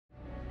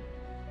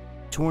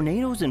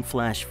Tornadoes and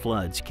flash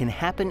floods can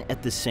happen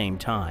at the same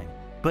time,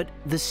 but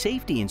the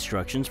safety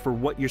instructions for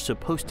what you're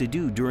supposed to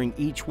do during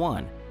each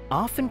one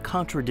often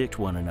contradict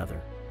one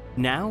another.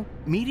 Now,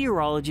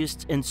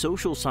 meteorologists and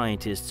social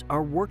scientists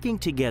are working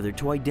together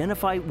to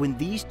identify when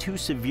these two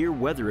severe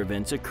weather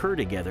events occur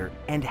together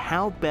and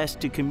how best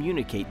to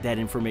communicate that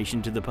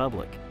information to the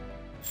public.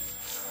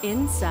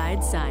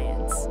 Inside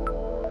Science.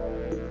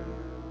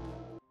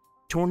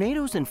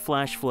 Tornadoes and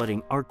flash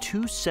flooding are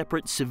two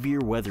separate severe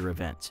weather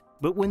events,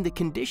 but when the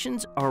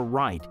conditions are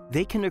right,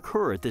 they can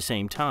occur at the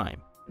same time.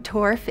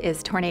 TORFF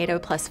is tornado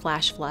plus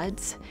flash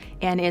floods,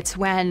 and it's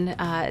when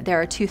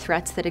there are two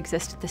threats that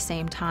exist at the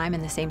same time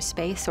in the same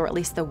space, or at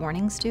least the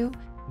warnings do.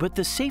 But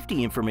the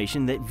safety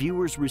information that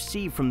viewers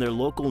receive from their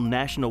local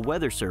National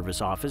Weather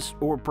Service office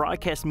or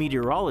broadcast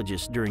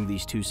meteorologists during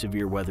these two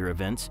severe weather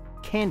events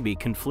can be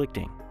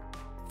conflicting.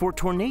 For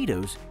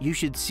tornadoes, you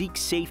should seek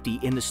safety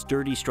in a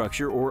sturdy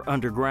structure or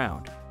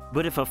underground.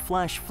 But if a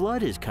flash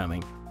flood is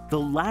coming, the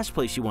last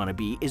place you want to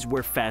be is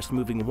where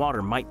fast-moving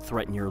water might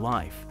threaten your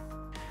life.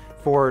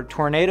 For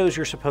tornadoes,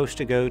 you're supposed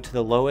to go to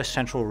the lowest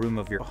central room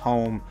of your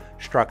home,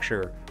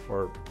 structure,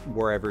 or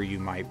wherever you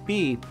might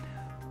be.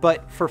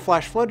 But for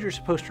flash floods, you're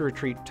supposed to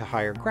retreat to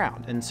higher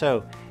ground. And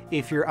so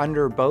if you're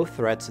under both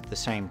threats at the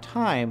same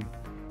time,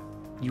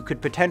 you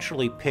could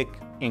potentially pick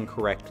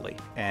incorrectly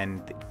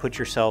and put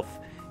yourself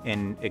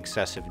in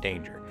excessive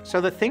danger. So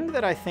the thing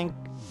that I think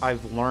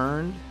I've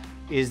learned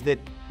is that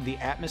the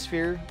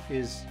atmosphere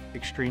is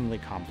extremely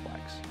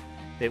complex.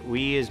 That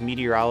we as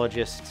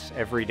meteorologists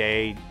every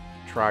day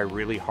try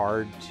really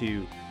hard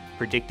to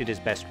predict it as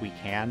best we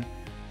can,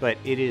 but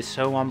it is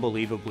so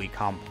unbelievably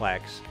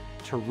complex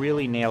to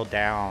really nail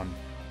down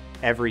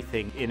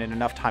everything in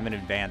enough time in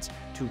advance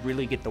to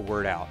really get the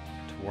word out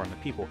to warn the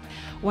people.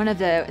 One of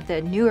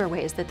the newer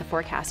ways that the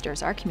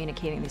forecasters are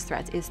communicating these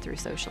threats is through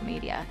social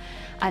media.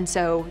 And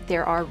so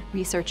there are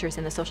researchers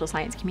in the social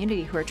science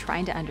community who are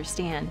trying to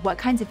understand what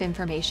kinds of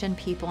information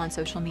people on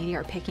social media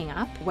are picking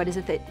up. What is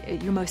it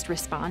that you most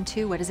respond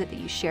to? What is it that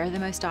you share the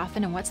most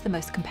often? And what's the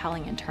most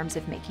compelling in terms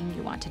of making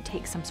you want to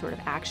take some sort of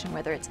action,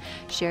 whether it's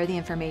share the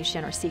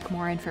information or seek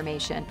more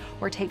information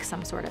or take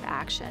some sort of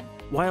action.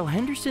 While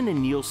Henderson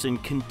and Nielsen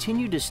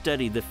continue to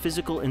study the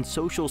physical and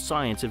social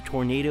science of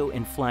tornado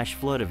and flash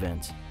flood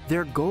events,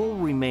 their goal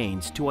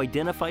remains to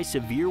identify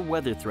severe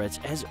weather threats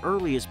as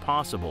early as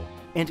possible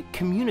and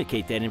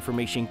communicate that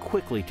information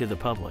quickly to the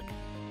public.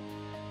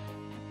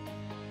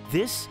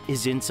 This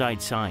is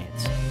Inside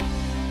Science.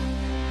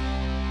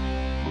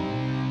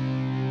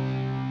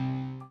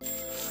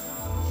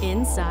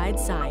 Inside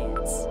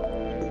Science.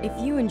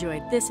 If you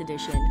enjoyed this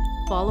edition,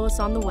 follow us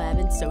on the web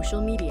and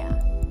social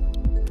media.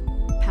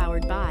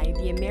 Powered by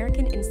the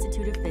American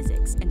Institute of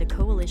Physics and a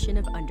coalition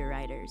of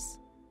underwriters.